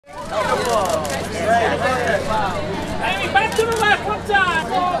Amy, back to the left, one time.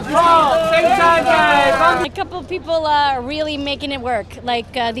 Same time, guys. A couple of people are really making it work,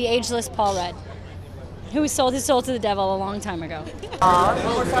 like the ageless Paul Rudd, who sold his soul to the devil a long time ago. How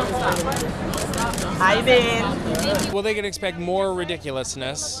you been? Well, they can expect more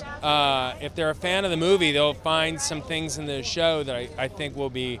ridiculousness. If they're a fan of the movie, they'll find some things in the show that I think will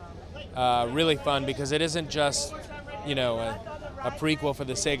be really fun, because it isn't just, you know, a prequel for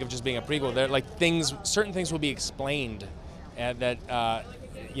the sake of just being a prequel. They're like certain things will be explained that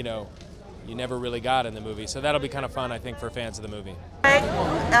you know, you never really got in the movie. So that'll be kind of fun, I think, for fans of the movie.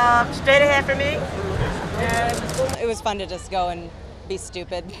 Straight ahead for me. It was fun to just go and be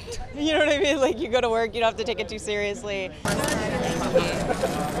stupid. You know what I mean? Like, you go to work, you don't have to take it too seriously.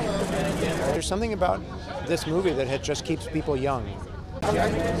 There's something about this movie that just keeps people young.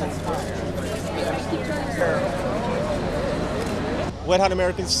 Wet Hot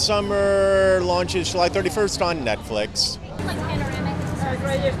American Summer launches July 31st on Netflix.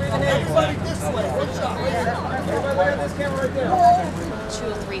 Two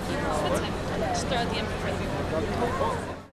or three people. Just throw the